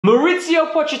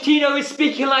Maurizio Pochettino is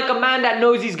speaking like a man that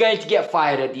knows he's going to get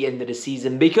fired at the end of the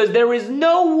season, because there is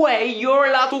no way you're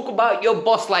allowed to talk about your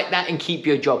boss like that and keep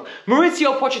your job.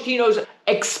 Maurizio Pochettino's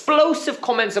explosive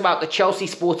comments about the Chelsea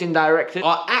sporting director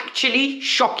are actually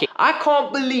shocking. I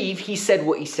can't believe he said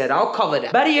what he said. I'll cover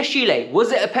that. Badiashile,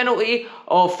 was it a penalty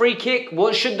or free kick?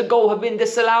 Should the goal have been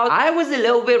disallowed? I was a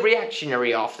little bit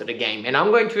reactionary after the game, and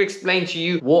I'm going to explain to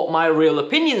you what my real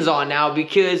opinions are now,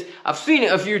 because I've seen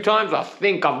it a few times. I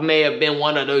think I may have been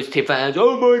one of those fans.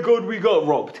 Oh my God, we got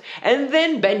robbed. And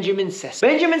then Benjamin Sesko.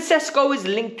 Benjamin Sesko is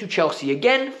linked to Chelsea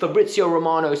again. Fabrizio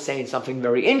Romano is saying something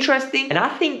very interesting, and I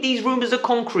think these rumours are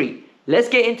concrete. Let's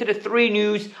get into the 3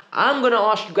 news. I'm going to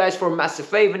ask you guys for a massive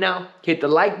favor now. Hit the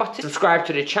like button, subscribe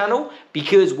to the channel,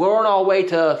 because we're on our way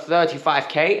to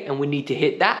 35k and we need to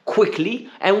hit that quickly.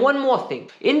 And one more thing.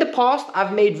 In the past,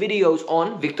 I've made videos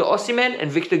on Victor Osimhen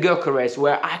and Victor Gyökeres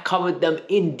where I covered them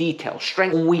in detail,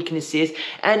 strengths and weaknesses,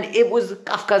 and it was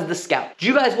Kavkas the scout. Do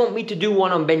you guys want me to do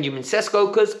one on Benjamin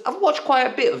Sesko? Because I've watched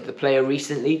quite a bit of the player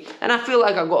recently, and I feel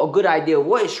like I've got a good idea of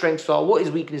what his strengths are, what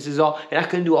his weaknesses are, and I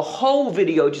can do a whole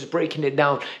video just breaking it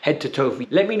down head to toe.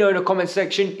 Let me know in the comment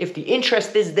section if the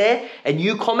interest is there, and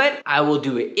you comment, I will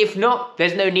do it. If not,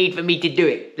 there's no need for me to do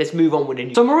it. Let's move on with the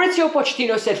news. So Maurizio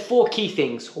Pochettino said 4 key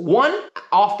things. 1,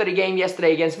 after the game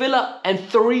yesterday against Villa, and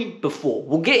 3 before.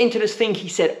 We'll get into this thing he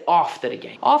said after the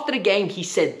game. After the game, he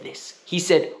said this. He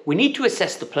said, we need to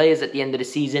assess the players at the end of the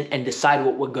season and decide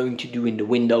what we're going to do in the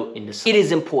window in the summer. It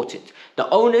is important. The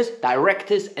owners,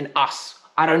 directors, and us.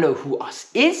 I don't know who us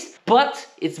is, but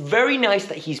it's very nice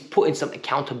that he's putting some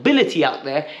accountability out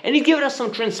there, and he's giving us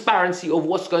some transparency of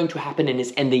what's going to happen in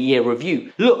his end of year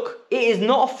review. Look, it is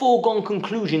not a foregone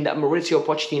conclusion that Maurizio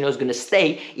Pochettino is going to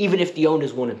stay, even if the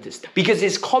owners want him to stay, because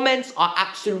his comments are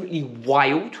absolutely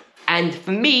wild. And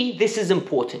for me, this is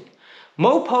important.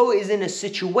 Mopo is in a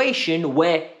situation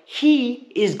where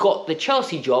he is got the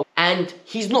Chelsea job and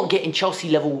he's not getting Chelsea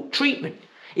level treatment.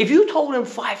 If you told him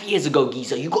 5 years ago,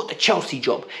 Giza, you got the Chelsea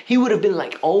job, he would have been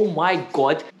like, oh my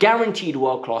God, guaranteed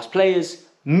world-class players,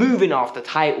 moving after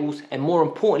titles, and more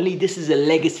importantly, this is a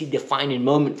legacy-defining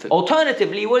moment for him.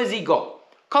 Alternatively, what has he got?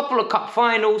 Couple of cup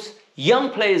finals, young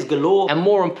players galore, and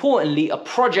more importantly, a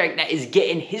project that is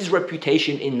getting his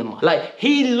reputation in the mud. Like,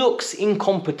 he looks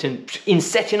incompetent in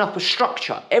setting up a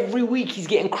structure. Every week he's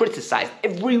getting criticized.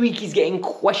 Every week he's getting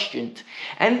questioned.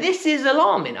 And this is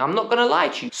alarming, I'm not gonna lie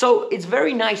to you. So it's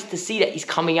very nice to see that he's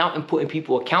coming out and putting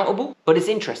people accountable, but it's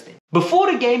interesting.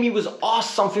 Before the game, he was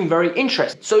asked something very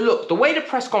interesting. So look, the way the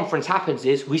press conference happens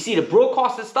is we see the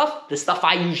broadcasted stuff, the stuff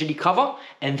I usually cover,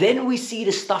 and then we see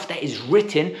the stuff that is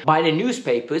written by the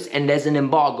newspapers, and there's an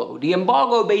embargo. The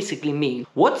embargo basically means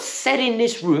what's said in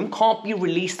this room can't be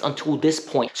released until this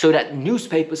point, so that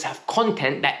newspapers have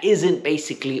content that isn't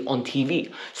basically on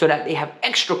TV, so that they have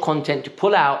extra content to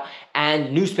pull out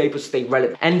and newspapers stay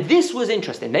relevant. And this was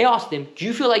interesting. They asked him, do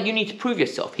you feel like you need to prove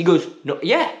yourself? He goes, no,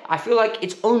 yeah, I feel like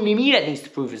it's only me that needs to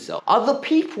prove itself. Other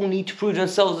people need to prove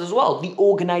themselves as well, the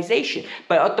organization.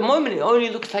 But at the moment, it only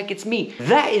looks like it's me.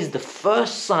 That is the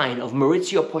first sign of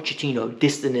Maurizio Pochettino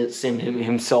distancing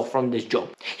himself from this job.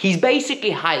 He's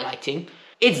basically highlighting,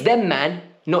 it's them, man,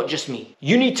 not just me.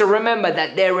 You need to remember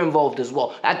that they're involved as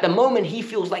well. At the moment, he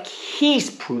feels like he's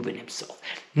proven himself,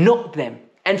 not them.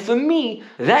 And for me,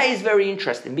 that is very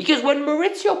interesting, because when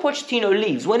Maurizio Pochettino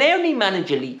leaves, when any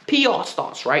manager leaves, PR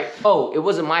starts, right? Oh, it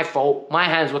wasn't my fault. My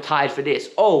hands were tied for this.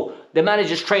 Oh, the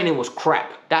manager's training was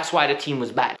crap. That's why the team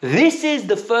was bad. This is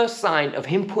the first sign of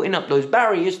him putting up those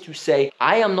barriers to say,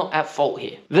 I am not at fault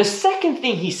here. The second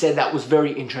thing he said that was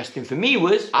very interesting for me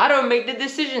was, I don't make the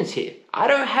decisions here. I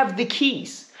don't have the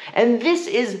keys. And this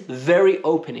is very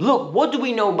opening. Look, what do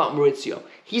we know about Maurizio?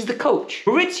 He's the coach.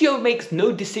 Maurizio makes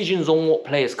no decisions on what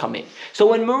players come in. So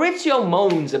when Maurizio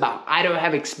moans about, I don't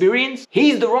have experience,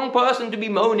 he's the wrong person to be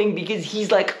moaning, because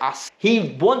he's like us.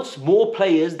 He wants more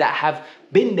players that have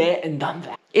been there and done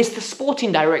that. It's the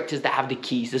sporting directors that have the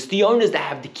keys. It's the owners that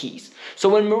have the keys. So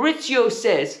when Maurizio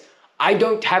says, I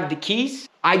don't have the keys,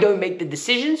 I don't make the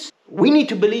decisions, we need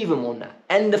to believe him on that.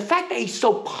 And the fact that he's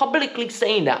so publicly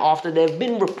saying that after there have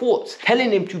been reports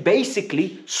telling him to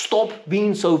basically stop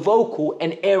being so vocal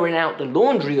and airing out the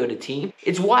laundry of the team,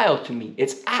 it's wild to me.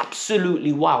 It's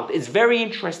absolutely wild. It's very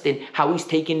interesting how he's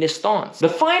taking this stance. The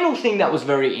final thing that was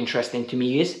very interesting to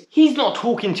me is he's not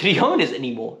talking to the owners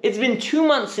anymore. It's been 2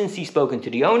 months since he's spoken to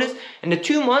the owners, and the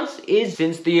 2 months is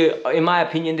since in my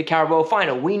opinion, the Carabao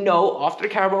final. We know after the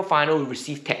Carabao final, we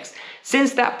received text.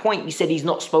 Since that point, he said he's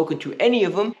not spoken to any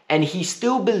of them, and he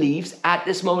still believes at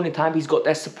this moment in time he's got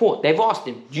their support. They've asked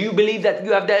him, do you believe that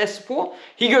you have their support?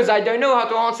 He goes, I don't know how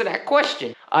to answer that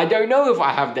question. I don't know if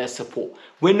I have their support.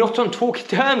 We're not on talking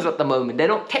terms at the moment. They're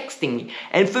not texting me.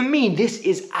 And for me, this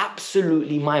is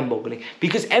absolutely mind-boggling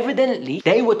because evidently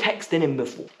they were texting him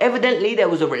before. Evidently there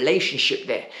was a relationship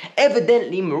there.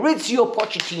 Evidently Maurizio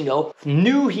Pochettino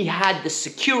knew he had the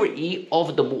security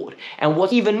of the board. And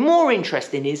what's even more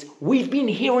interesting is we've been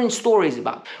hearing stories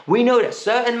about. We know that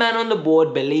certain man on the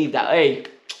board believed that, hey,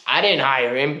 I didn't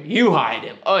hire him, you hired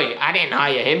him. Oh, I didn't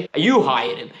hire him, you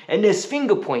hired him. And there's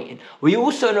finger pointing. We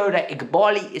also know that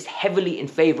Iqbali is heavily in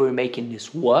favor of making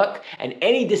this work, and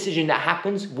any decision that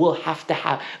happens will have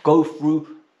to go through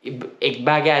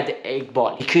Baghdad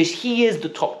Iqbali because he is the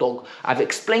top dog. I've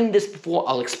explained this before,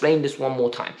 I'll explain this one more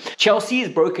time. Chelsea is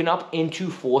broken up into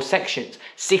 4 sections.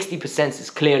 60% is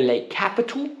Clear Lake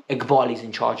Capital, Iqbali's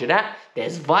in charge of that.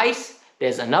 There's Vice,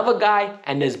 there's another guy,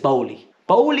 and there's Bowley.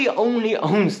 Bowley only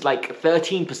owns like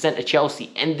 13% of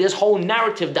Chelsea, and this whole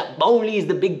narrative that Bowley is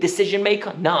the big decision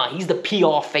maker, nah, he's the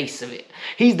PR face of it.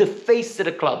 He's the face of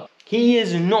the club. He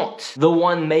is not the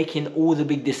one making all the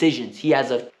big decisions. He has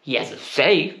a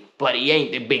say, but he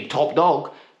ain't the big top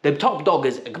dog. The top dog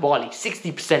is Iqbali,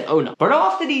 60% owner. But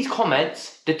after these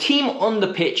comments, the team on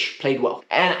the pitch played well.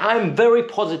 And I'm very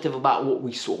positive about what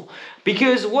we saw.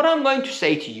 Because what I'm going to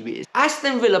say to you is,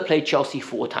 Aston Villa played Chelsea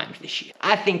 4 times this year.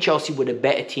 I think Chelsea were the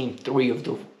better team 3 of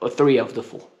the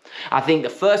 4. I think the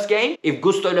first game, if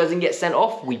Gusto doesn't get sent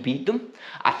off, we beat them.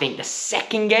 I think the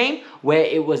second game, where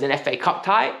it was an FA Cup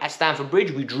tie at Stamford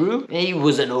Bridge, we drew. It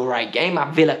was an alright game.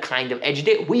 Villa kind of edged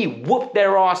it. We whooped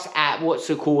their ass at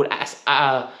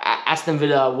Aston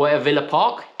Villa, Villa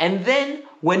Park. And then,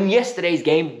 when yesterday's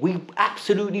game, we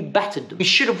absolutely battered them. We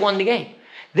should have won the game.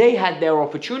 They had their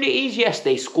opportunities. Yes,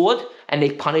 they scored and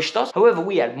they punished us. However,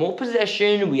 we had more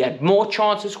possession. We had more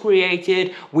chances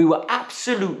created. We were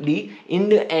absolutely, in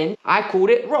the end, I called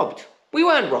it robbed. We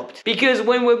weren't robbed. Because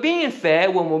when we're being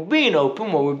fair, when we're being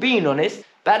open, when we're being honest,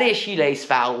 Badeshile's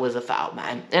foul was a foul,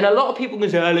 man. And a lot of people can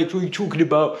say, Alex, what are you talking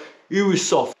about? It was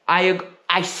soft.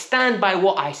 I stand by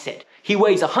what I said. He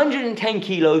weighs 110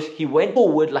 kilos. He went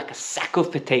forward like a sack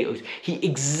of potatoes. He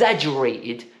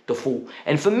exaggerated the fall.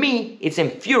 And for me, it's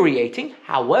infuriating.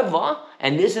 However,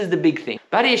 and this is the big thing,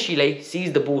 Badeshile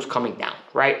sees the balls coming down,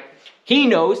 right? He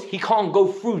knows he can't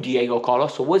go through Diego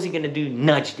Carlos, so what's he going to do?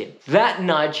 Nudged him. That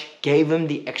nudge gave him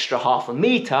the extra half a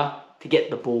meter to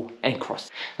get the ball and cross.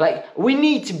 Like, we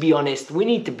need to be honest, we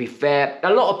need to be fair.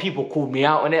 A lot of people called me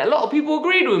out on it, a lot of people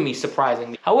agreed with me,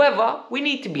 surprisingly. However, we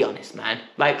need to be honest, man.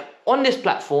 Like, on this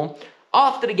platform,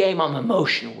 after the game, I'm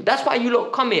emotional. That's why you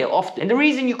lot come here often. And the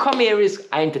reason you come here is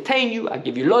I entertain you, I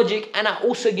give you logic, and I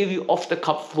also give you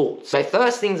off-the-cuff thoughts. My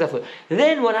first things I thought.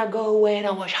 Then when I go away and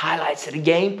I watch highlights of the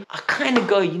game, I kind of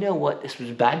go, you know what, this was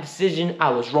a bad decision,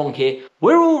 I was wrong here.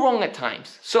 We're all wrong at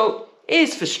times. So,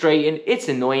 it's frustrating, it's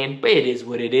annoying, but it is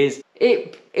what it is.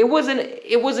 It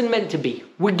wasn't meant to be.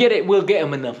 We'll get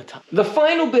him another time. The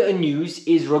final bit of news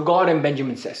is regarding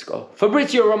Benjamin Sesko.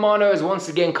 Fabrizio Romano has once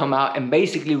again come out and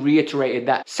basically reiterated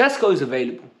that Sesko is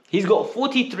available. He's got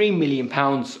 £43 million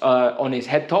on his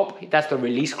head top. That's the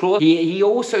release clause. He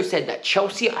also said that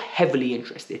Chelsea are heavily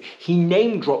interested. He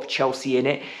name-dropped Chelsea in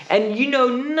it. And you know,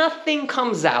 nothing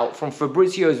comes out from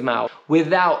Fabrizio's mouth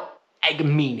without a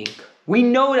meaning. We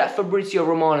know that Fabrizio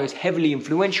Romano is heavily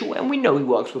influential and we know he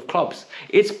works with clubs.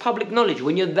 It's public knowledge.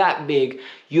 When you're that big,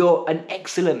 you're an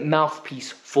excellent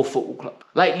mouthpiece for football club.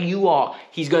 Like you are.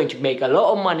 He's going to make a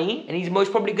lot of money and he's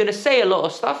most probably going to say a lot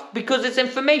of stuff because it's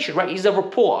information, right? He's a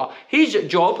reporter. His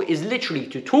job is literally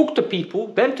to talk to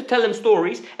people, them to tell him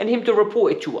stories and him to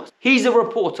report it to us. He's a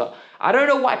reporter. I don't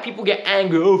know why people get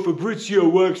angry. Oh, Fabrizio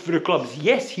works for the clubs.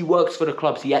 Yes, he works for the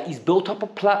clubs. He's built up a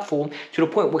platform to the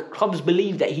point where clubs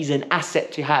believe that he's an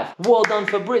asset to have. Well done,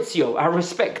 Fabrizio. I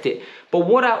respect it. But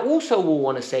what I also will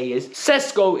want to say is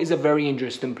Sesko is a very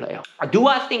interesting player. Do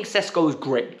I think Sesko is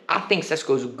great? I think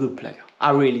Sesko is a good player.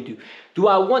 I really do. Do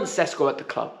I want Sesko at the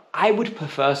club? I would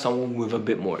prefer someone with a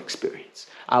bit more experience.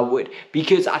 I would.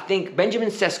 Because I think Benjamin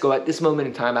Sesko at this moment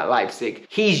in time at Leipzig,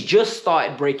 he's just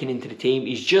started breaking into the team.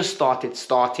 He's just started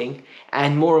starting.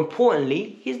 And more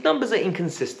importantly, his numbers are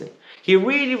inconsistent. He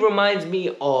really reminds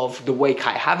me of the way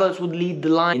Kai Havertz would lead the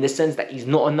line in the sense that he's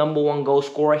not a #1 goal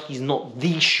scorer. He's not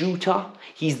the shooter.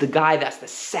 He's the guy that's the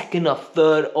second or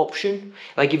third option.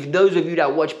 Like if those of you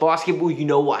that watch basketball, you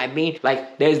know what I mean.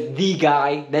 Like there's the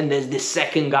guy, then there's the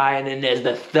second guy, and then there's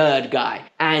the third guy.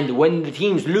 And when the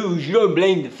teams lose, you don't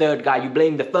blame the third guy. You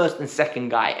blame the first and second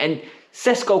guy. And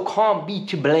Sesko can't be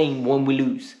to blame when we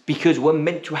lose because we're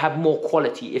meant to have more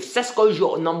quality. If Sesko's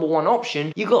your number one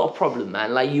option, you got a problem,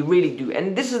 man. Like, you really do.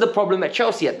 And this is the problem at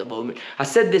Chelsea at the moment. I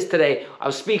said this today. I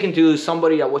was speaking to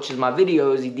somebody that watches my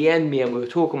videos. He DM'd me and we were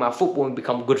talking about football and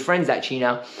become good friends actually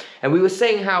now. And we were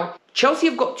saying how Chelsea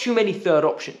have got too many third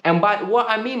options. And by what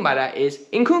I mean by that is,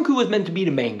 Nkunku was meant to be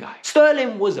the main guy.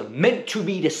 Sterling was meant to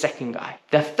be the second guy.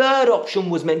 The third option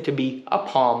was meant to be a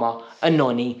Palmer, a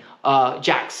Noni, a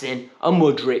Jackson, a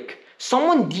Mudryk.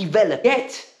 Someone developed,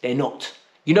 yet they're not.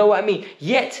 You know what I mean?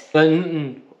 Yet,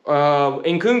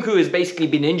 Nkunku has basically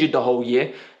been injured the whole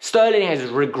year. Sterling has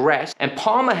regressed and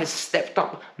Palmer has stepped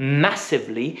up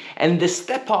massively, and the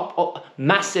step up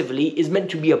massively is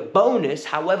meant to be a bonus.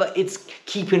 However, it's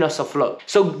keeping us afloat.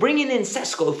 So bringing in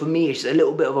Sesko for me is a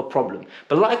little bit of a problem.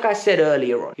 But like I said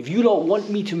earlier on, if you lot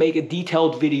want me to make a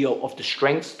detailed video of the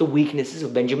strengths, the weaknesses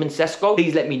of Benjamin Sesko,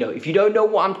 please let me know. If you don't know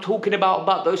what I'm talking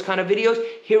about those kind of videos,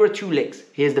 here are two links.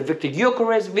 Here's the Victor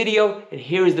Gyökeres video and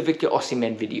here is the Victor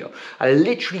Osimhen video. I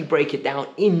literally break it down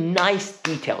in nice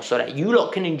detail so that you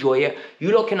lot can enjoy it,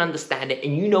 you lot can understand it,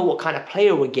 and you know what kind of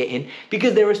player we're getting,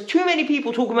 because there is too many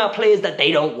people talking about players that they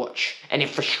don't watch, and it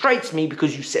frustrates me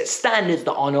because you set standards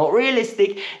that are not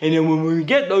realistic, and then when we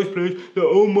get those players, that,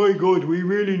 oh my god, we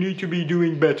really need to be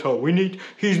doing better,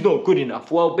 he's not good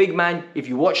enough. Well, big man, if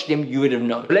you watched him, you would have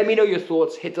known. Let me know your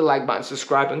thoughts, hit the like button,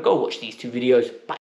 subscribe, and go watch these two videos. Bye.